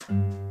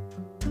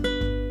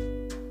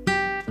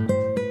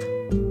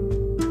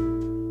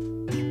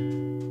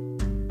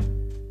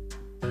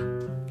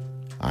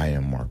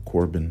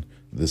Corbin.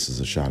 This is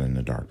a Shot in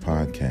the Dark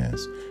podcast.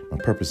 My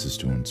purpose is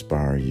to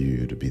inspire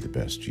you to be the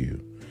best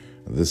you.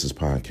 This is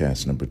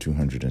podcast number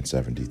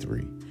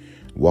 273.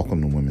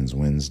 Welcome to Women's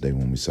Wednesday,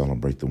 when we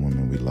celebrate the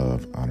women we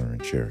love, honor,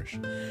 and cherish.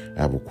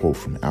 I have a quote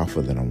from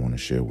Alpha that I want to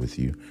share with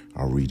you.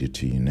 I'll read it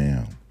to you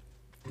now.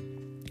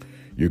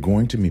 You're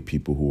going to meet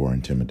people who are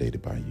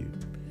intimidated by you.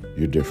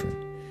 You're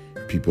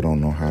different. People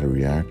don't know how to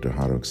react or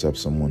how to accept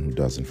someone who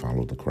doesn't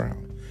follow the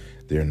crowd.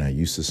 They're not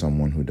used to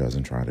someone who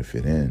doesn't try to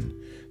fit in.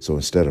 So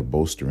instead of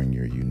bolstering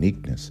your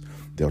uniqueness,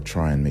 they'll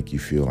try and make you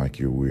feel like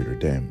you're weird or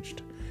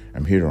damaged.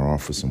 I'm here to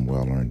offer some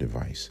well-earned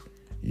advice.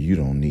 You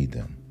don't need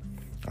them.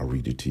 I'll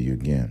read it to you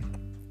again.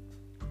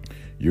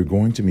 You're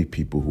going to meet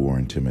people who are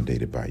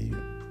intimidated by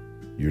you.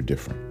 You're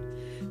different.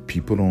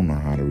 People don't know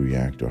how to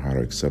react or how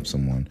to accept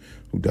someone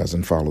who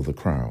doesn't follow the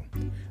crowd.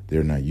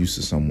 They're not used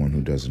to someone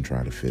who doesn't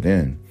try to fit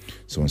in.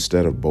 So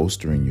instead of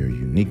bolstering your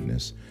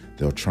uniqueness,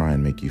 they'll try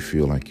and make you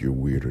feel like you're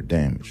weird or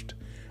damaged.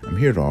 I'm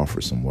here to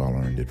offer some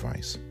well-earned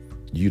advice.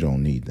 You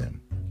don't need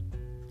them.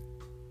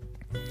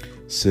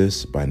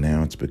 Sis, by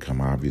now it's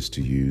become obvious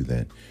to you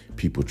that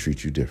people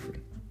treat you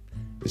different.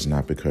 It's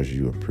not because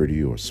you are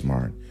pretty or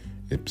smart.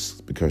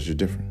 It's because you're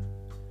different.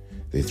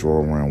 They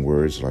throw around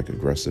words like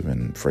aggressive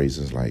and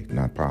phrases like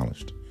not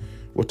polished.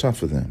 Well, tough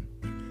for them.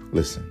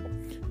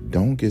 Listen,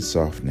 don't get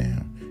soft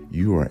now.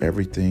 You are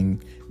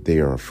everything they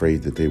are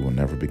afraid that they will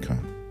never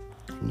become.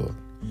 Look,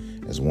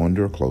 as one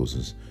door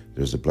closes,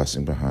 there's a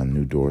blessing behind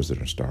new doors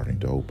that are starting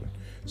to open.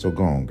 So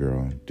go on,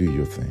 girl, do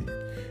your thing.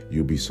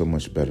 You'll be so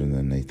much better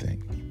than they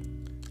think.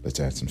 Let's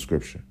add some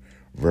scripture.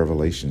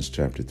 Revelations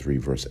chapter 3,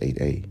 verse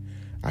 8a.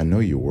 I know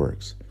your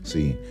works.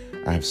 See,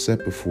 I have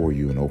set before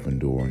you an open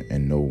door,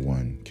 and no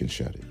one can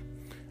shut it.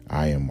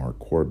 I am Mark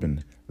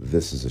Corbin.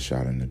 This is a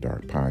Shot in the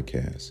Dark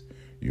podcast.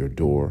 Your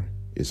door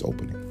is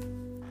opening.